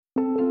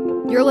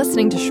You're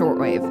listening to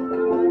Shortwave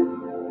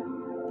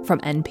from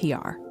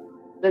NPR.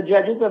 The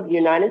judges of the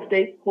United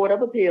States Court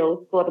of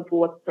Appeals for the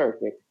Fourth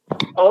Circuit.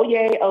 Oh,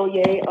 yay, oh,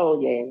 yay, oh,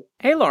 yay.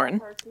 Hey,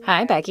 Lauren.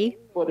 Hi, Becky.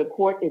 For the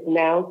court is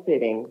now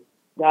sitting.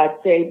 God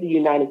save the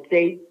United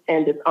States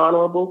and its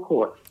honorable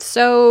court.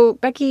 So,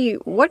 Becky,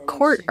 what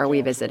court are we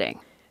visiting?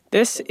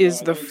 This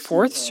is the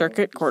Fourth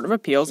Circuit Court of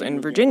Appeals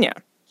in Virginia,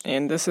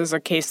 and this is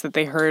a case that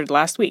they heard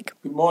last week.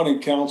 Good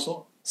morning,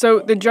 counsel.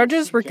 So the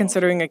judges were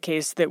considering a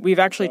case that we've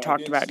actually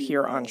talked about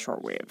here on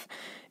Shortwave.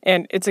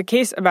 And it's a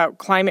case about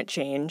climate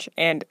change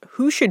and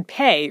who should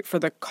pay for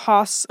the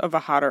costs of a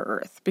hotter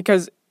Earth.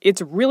 Because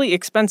it's really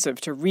expensive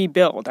to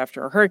rebuild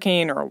after a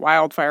hurricane or a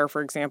wildfire,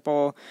 for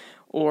example,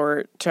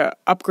 or to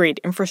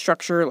upgrade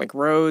infrastructure like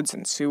roads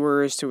and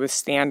sewers to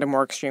withstand a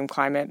more extreme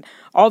climate.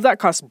 All of that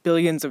costs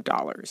billions of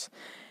dollars.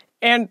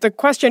 And the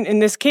question in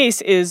this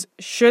case is,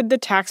 should the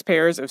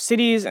taxpayers of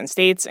cities and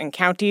states and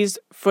counties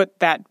foot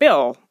that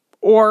bill?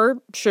 Or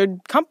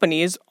should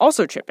companies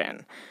also chip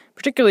in,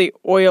 particularly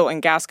oil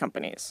and gas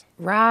companies?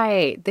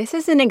 Right. This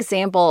is an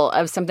example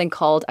of something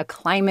called a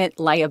climate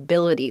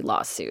liability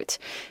lawsuit.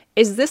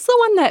 Is this the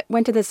one that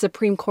went to the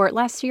Supreme Court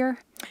last year?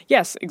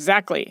 Yes,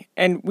 exactly.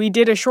 And we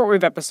did a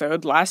Shortwave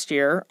episode last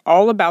year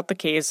all about the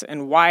case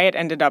and why it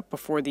ended up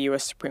before the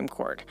U.S. Supreme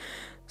Court.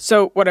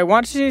 So what I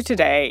want to do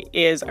today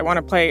is I want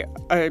to play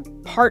a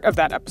part of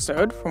that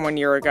episode from 1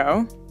 year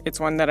ago. It's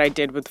one that I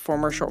did with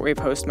former Shortwave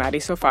host Maddie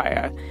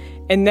Sofia.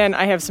 And then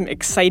I have some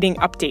exciting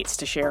updates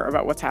to share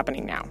about what's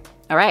happening now.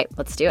 All right,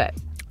 let's do it.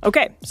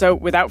 Okay, so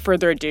without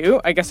further ado,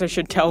 I guess I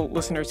should tell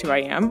listeners who I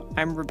am.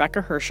 I'm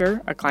Rebecca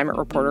Hersher, a climate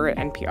reporter at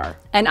NPR.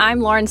 And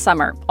I'm Lauren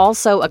Sommer,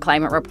 also a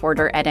climate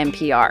reporter at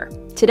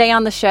NPR. Today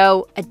on the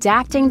show,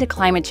 adapting to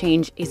climate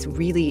change is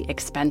really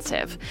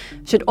expensive.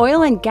 Should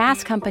oil and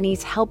gas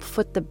companies help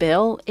foot the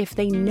bill if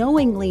they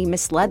knowingly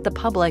misled the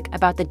public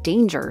about the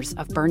dangers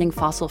of burning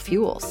fossil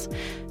fuels?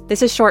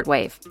 This is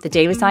Shortwave, the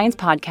daily science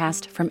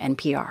podcast from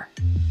NPR.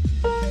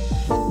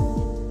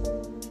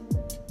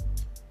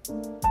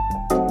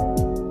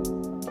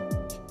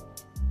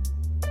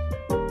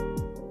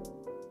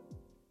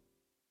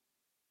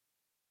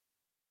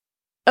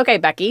 Okay,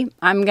 Becky,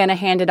 I'm going to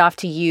hand it off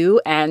to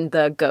you and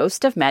the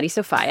ghost of Maddie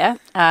Sofia,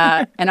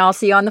 and I'll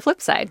see you on the flip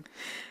side.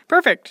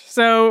 Perfect.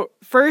 So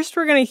first,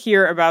 we're going to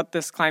hear about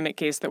this climate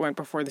case that went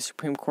before the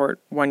Supreme Court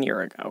 1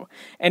 year ago.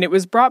 And it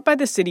was brought by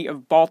the city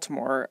of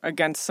Baltimore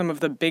against some of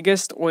the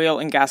biggest oil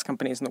and gas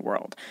companies in the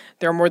world.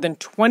 There are more than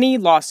 20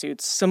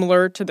 lawsuits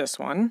similar to this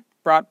one,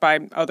 brought by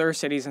other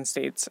cities and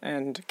states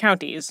and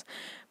counties.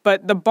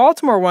 But the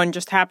Baltimore one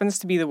just happens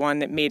to be the one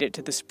that made it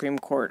to the Supreme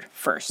Court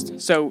first.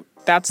 So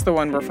that's the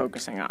one we're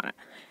focusing on.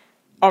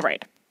 All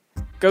right.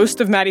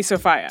 Ghost of Maddie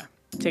Sofia,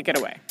 take it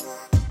away.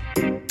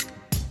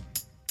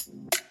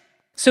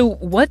 So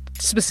what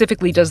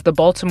specifically does the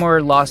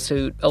Baltimore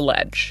lawsuit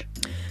allege?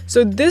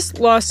 So this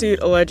lawsuit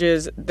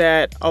alleges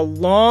that a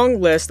long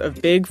list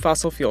of big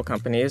fossil fuel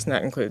companies, and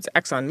that includes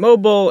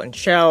ExxonMobil and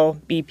Shell,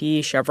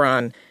 BP,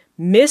 Chevron,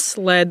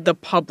 misled the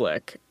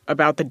public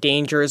about the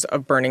dangers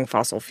of burning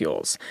fossil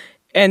fuels,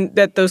 and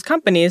that those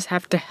companies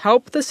have to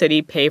help the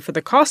city pay for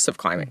the costs of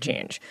climate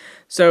change.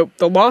 So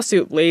the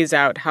lawsuit lays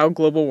out how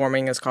global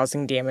warming is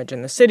causing damage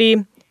in the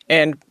city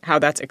and how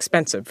that's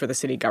expensive for the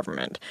city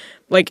government.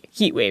 Like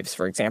heat waves,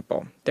 for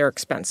example, they're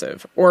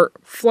expensive. Or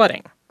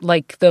flooding.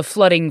 Like the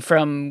flooding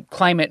from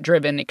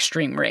climate-driven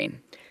extreme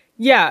rain.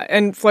 Yeah,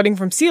 and flooding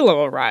from sea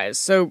level rise.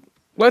 So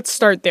let's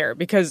start there,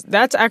 because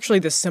that's actually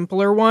the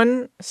simpler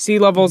one. Sea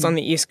levels on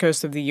the east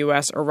coast of the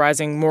U.S. are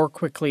rising more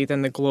quickly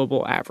than the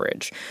global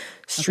average.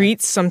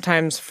 Streets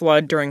sometimes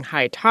flood during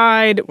high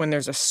tide. When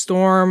there's a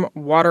storm,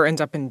 water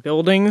ends up in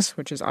buildings,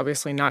 which is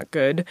obviously not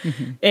good.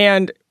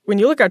 And when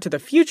you look out to the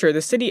future,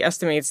 the city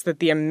estimates that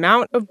the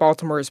amount of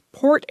Baltimore's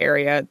port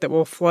area that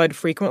will flood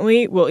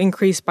frequently will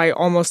increase by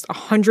almost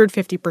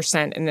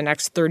 150% in the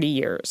next 30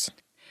 years.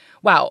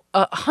 Wow,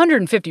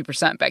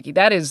 150%, Becky.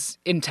 That is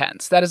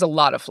intense. That is a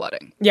lot of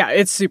flooding. Yeah,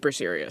 it's super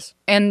serious.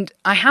 And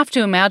I have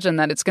to imagine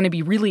that it's going to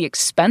be really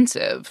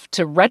expensive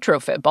to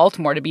retrofit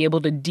Baltimore to be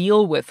able to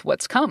deal with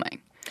what's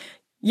coming.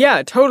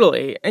 Yeah,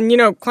 totally. And,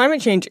 climate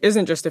change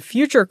isn't just a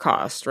future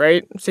cost,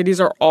 right?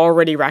 Cities are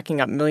already racking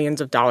up millions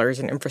of dollars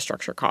in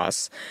infrastructure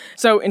costs.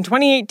 So in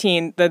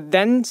 2018, the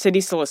then city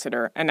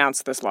solicitor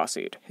announced this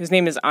lawsuit. His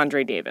name is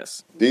Andre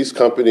Davis. These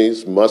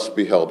companies must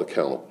be held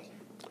accountable.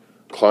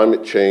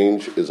 Climate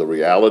change is a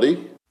reality.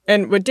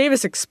 And what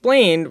Davis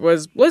explained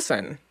was,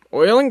 listen,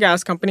 oil and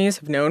gas companies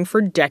have known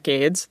for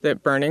decades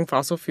that burning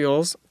fossil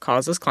fuels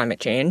causes climate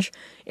change,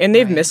 and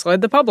they've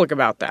misled the public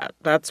about that.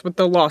 That's what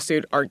the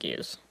lawsuit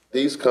argues.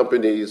 These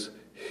companies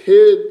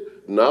hid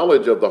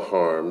knowledge of the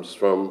harms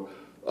from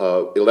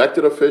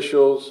elected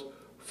officials,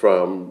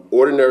 from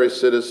ordinary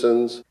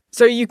citizens.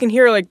 So you can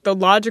hear, the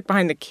logic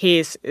behind the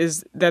case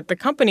is that the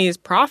companies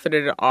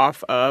profited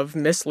off of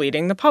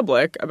misleading the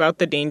public about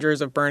the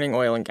dangers of burning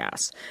oil and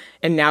gas.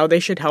 And now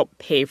they should help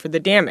pay for the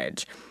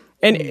damage.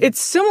 And it's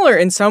similar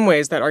in some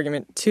ways, that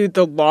argument, to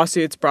the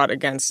lawsuits brought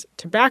against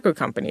tobacco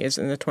companies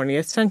in the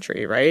 20th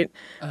century, right?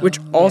 Which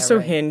also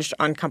hinged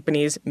on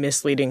companies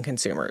misleading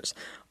consumers.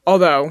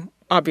 Although,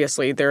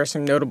 obviously, there are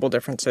some notable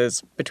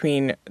differences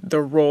between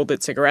the role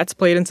that cigarettes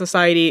played in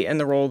society and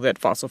the role that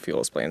fossil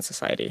fuels play in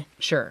society.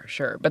 Sure.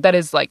 But that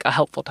is like a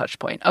helpful touch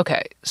point.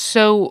 Okay,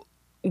 so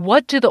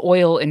what do the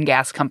oil and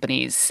gas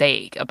companies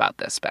say about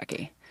this,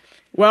 Becky?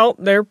 Well,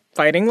 they're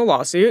fighting the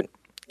lawsuit,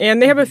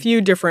 and they have a few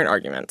different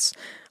arguments.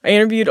 I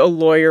interviewed a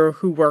lawyer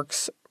who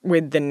works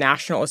with the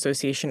National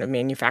Association of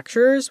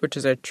Manufacturers, which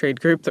is a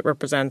trade group that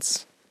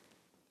represents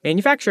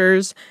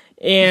manufacturers,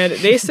 and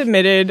they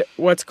submitted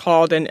what's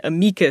called an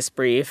amicus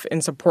brief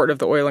in support of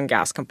the oil and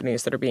gas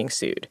companies that are being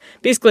sued.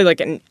 Basically like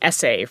an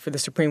essay for the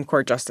Supreme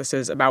Court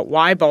justices about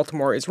why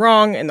Baltimore is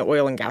wrong and the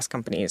oil and gas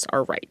companies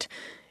are right.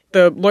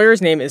 The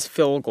lawyer's name is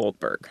Phil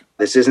Goldberg.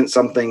 This isn't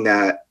something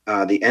that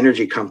the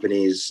energy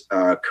companies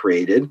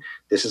created.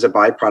 This is a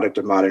byproduct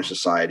of modern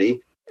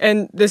society.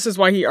 And this is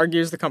why he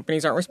argues the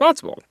companies aren't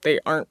responsible. They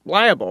aren't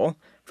liable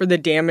for the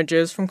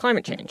damages from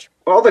climate change.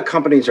 All the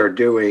companies are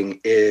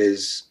doing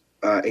is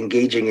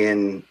engaging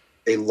in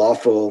a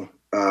lawful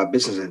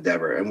business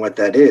endeavor. And what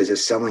that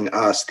is selling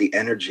us the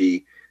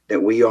energy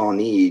that we all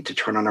need to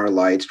turn on our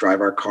lights,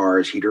 drive our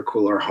cars, heat or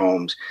cool our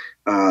homes.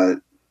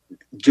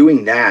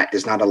 Doing that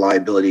is not a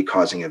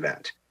liability-causing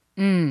event.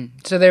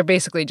 So they're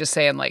basically just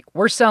saying, like,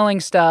 we're selling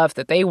stuff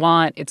that they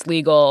want. It's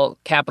legal.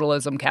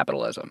 Capitalism.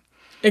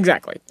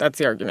 Exactly. That's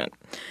the argument.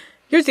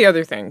 Here's the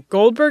other thing.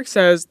 Goldberg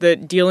says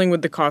that dealing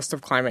with the cost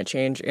of climate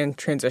change and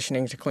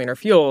transitioning to cleaner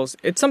fuels,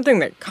 it's something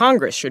that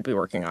Congress should be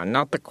working on,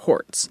 not the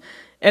courts.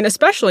 And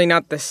especially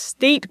not the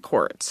state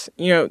courts.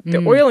 You know,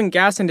 the oil and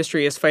gas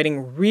industry is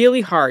fighting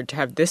really hard to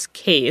have this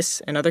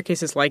case, and other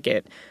cases like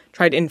it,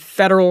 tried in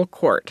federal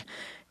court.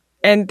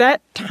 And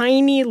that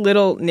tiny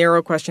little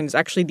narrow question is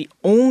actually the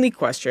only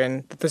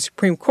question that the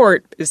Supreme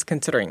Court is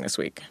considering this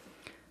week.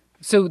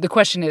 So the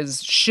question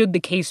is, should the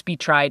case be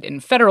tried in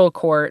federal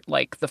court,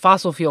 like the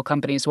fossil fuel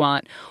companies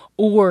want,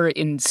 or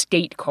in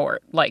state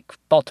court, like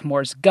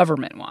Baltimore's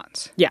government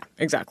wants? Yeah,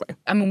 exactly.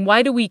 I mean,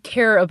 why do we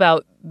care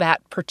about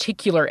that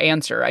particular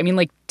answer? I mean,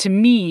 like, to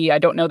me, I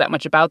don't know that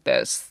much about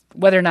this.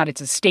 Whether or not it's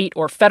a state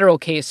or federal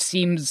case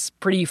seems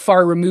pretty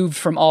far removed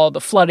from all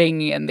the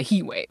flooding and the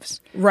heat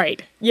waves.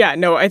 Right. Yeah,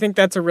 no, I think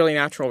that's a really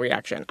natural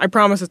reaction. I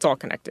promise it's all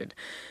connected.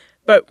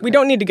 But we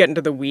don't need to get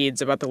into the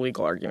weeds about the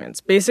legal arguments.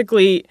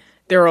 Basically,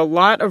 there are a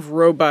lot of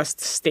robust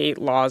state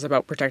laws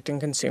about protecting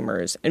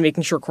consumers and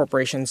making sure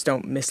corporations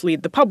don't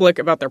mislead the public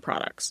about their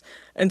products.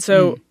 And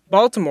so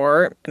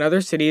Baltimore and other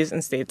cities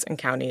and states and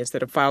counties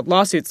that have filed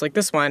lawsuits like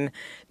this one,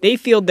 they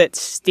feel that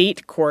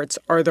state courts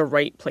are the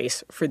right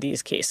place for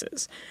these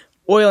cases.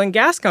 Oil and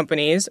gas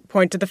companies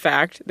point to the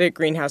fact that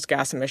greenhouse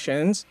gas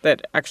emissions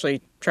that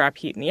actually trap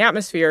heat in the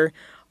atmosphere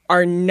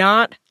are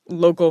not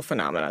local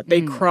phenomena.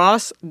 They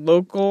cross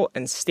local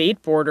and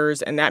state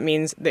borders, and that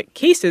means that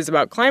cases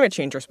about climate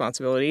change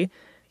responsibility,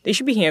 they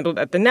should be handled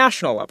at the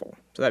national level.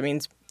 So that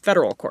means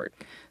federal court.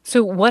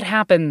 So what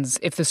happens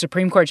if the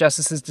Supreme Court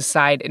justices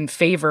decide in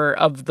favor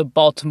of the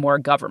Baltimore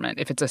government,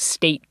 if it's a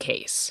state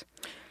case?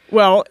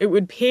 Well, it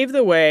would pave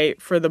the way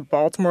for the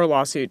Baltimore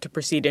lawsuit to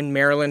proceed in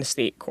Maryland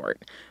state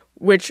court,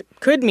 which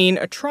could mean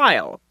a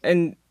trial.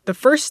 And the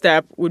first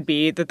step would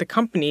be that the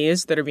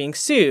companies that are being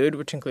sued,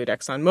 which include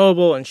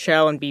ExxonMobil and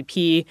Shell and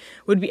BP,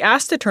 would be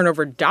asked to turn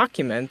over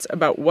documents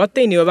about what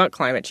they knew about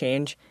climate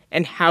change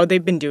and how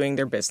they've been doing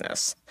their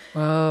business.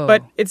 Whoa.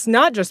 But it's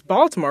not just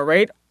Baltimore,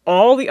 right?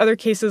 All the other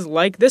cases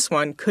like this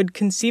one could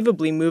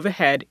conceivably move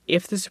ahead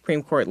if the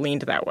Supreme Court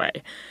leaned that way.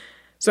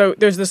 So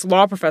there's this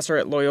law professor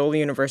at Loyola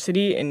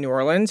University in New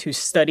Orleans who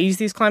studies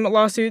these climate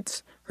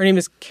lawsuits. Her name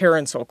is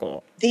Karen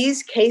Sokol.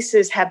 These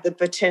cases have the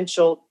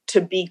potential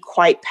to be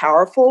quite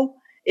powerful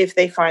if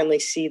they finally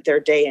see their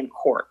day in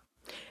court.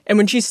 And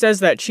when she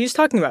says that, she's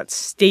talking about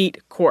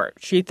state court.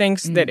 She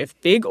thinks that if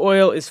big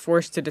oil is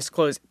forced to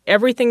disclose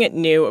everything it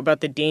knew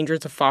about the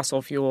dangers of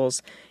fossil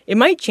fuels, it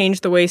might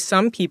change the way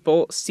some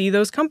people see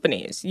those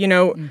companies. You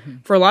know,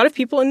 for a lot of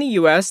people in the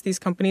U.S., these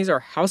companies are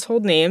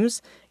household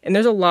names, and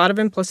there's a lot of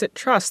implicit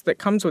trust that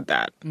comes with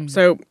that.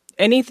 So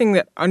anything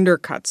that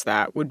undercuts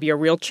that would be a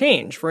real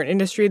change for an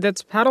industry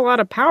that's had a lot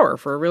of power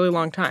for a really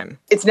long time.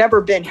 It's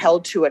never been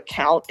held to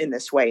account in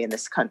this way in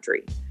this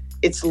country.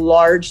 It's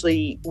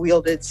largely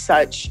wielded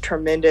such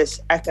tremendous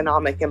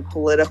economic and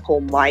political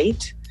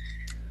might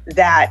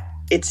that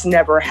it's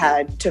never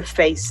had to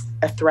face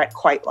a threat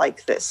quite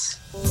like this.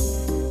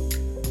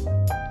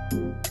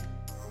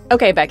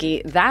 Okay,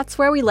 Becky, that's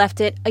where we left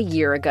it a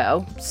year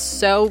ago.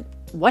 So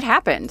what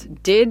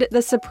happened? Did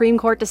the Supreme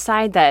Court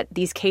decide that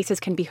these cases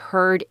can be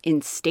heard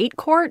in state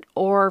court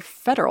or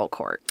federal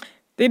court?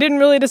 They didn't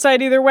really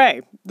decide either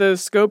way. The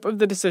scope of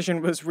the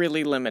decision was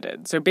really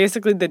limited. So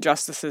basically the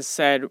justices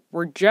said,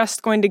 we're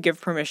just going to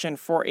give permission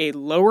for a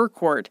lower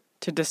court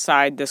to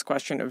decide this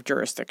question of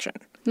jurisdiction.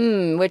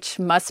 Which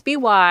must be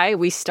why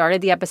we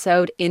started the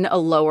episode in a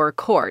lower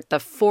court, the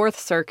Fourth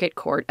Circuit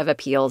Court of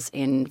Appeals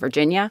in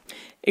Virginia.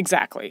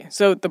 Exactly.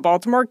 So the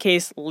Baltimore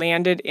case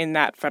landed in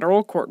that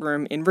federal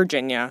courtroom in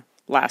Virginia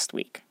last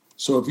week.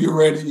 So if you're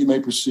ready, you may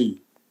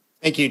proceed.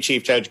 Thank you,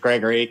 Chief Judge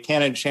Gregory.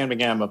 Canon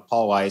Shanmugam of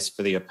Paul Weiss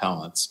for the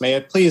appellants. May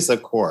it please the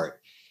court.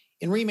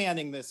 In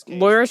remanding this case,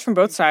 lawyers from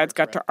both sides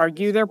got to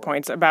argue their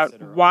points about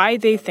why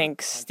they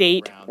think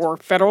state or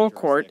federal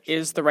court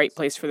is the right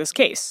place for this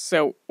case.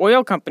 So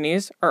oil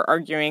companies are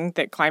arguing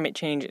that climate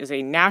change is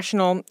a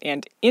national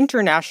and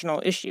international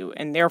issue,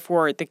 and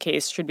therefore the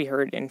case should be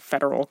heard in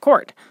federal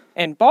court.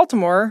 And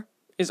Baltimore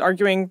is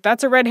arguing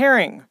that's a red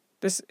herring.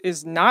 This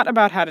is not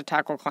about how to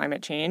tackle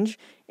climate change.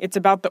 It's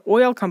about the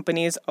oil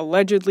companies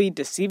allegedly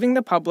deceiving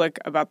the public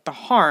about the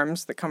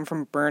harms that come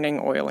from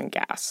burning oil and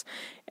gas.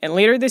 And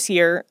later this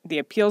year, the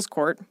appeals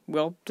court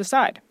will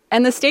decide.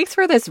 And the stakes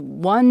for this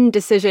one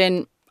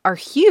decision are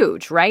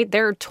huge, right?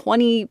 There are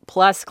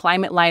 20-plus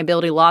climate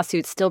liability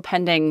lawsuits still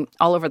pending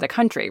all over the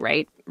country,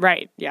 right?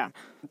 Right, yeah.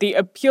 The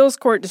appeals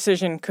court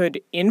decision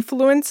could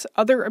influence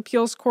other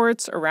appeals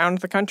courts around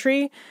the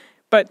country,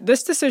 but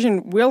this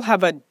decision will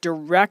have a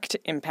direct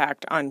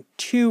impact on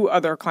 2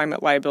 other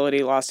climate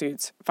liability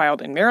lawsuits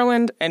filed in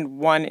Maryland and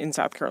one in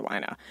South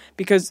Carolina,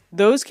 because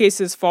those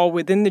cases fall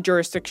within the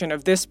jurisdiction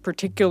of this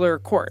particular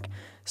court.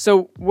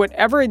 So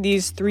whatever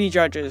these 3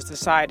 judges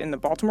decide in the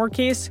Baltimore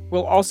case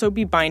will also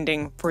be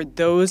binding for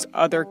those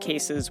other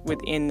cases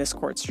within this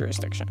court's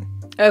jurisdiction.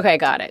 Okay,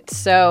 got it.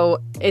 So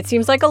it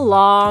seems like a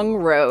long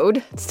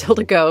road still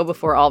to go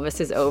before all this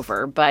is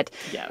over. But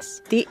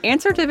yes, the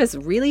answer to this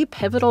really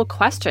pivotal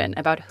question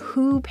about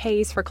who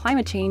pays for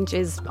climate change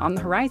is on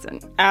the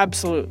horizon.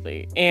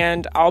 Absolutely.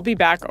 And I'll be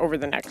back over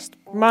the next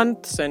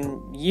months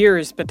and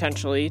years,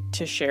 potentially,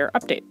 to share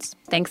updates.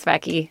 Thanks,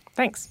 Becky.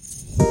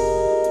 Thanks.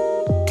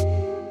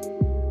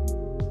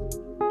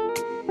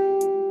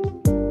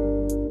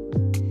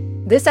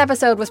 This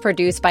episode was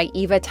produced by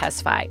Eva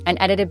Tesfaye and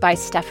edited by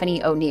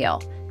Stephanie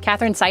O'Neill.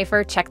 Catherine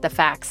Cipher checked the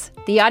facts.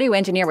 The audio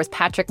engineer was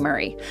Patrick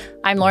Murray.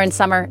 I'm Lauren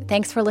Sommer.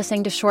 Thanks for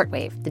listening to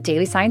Shortwave, the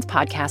daily science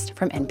podcast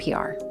from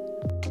NPR.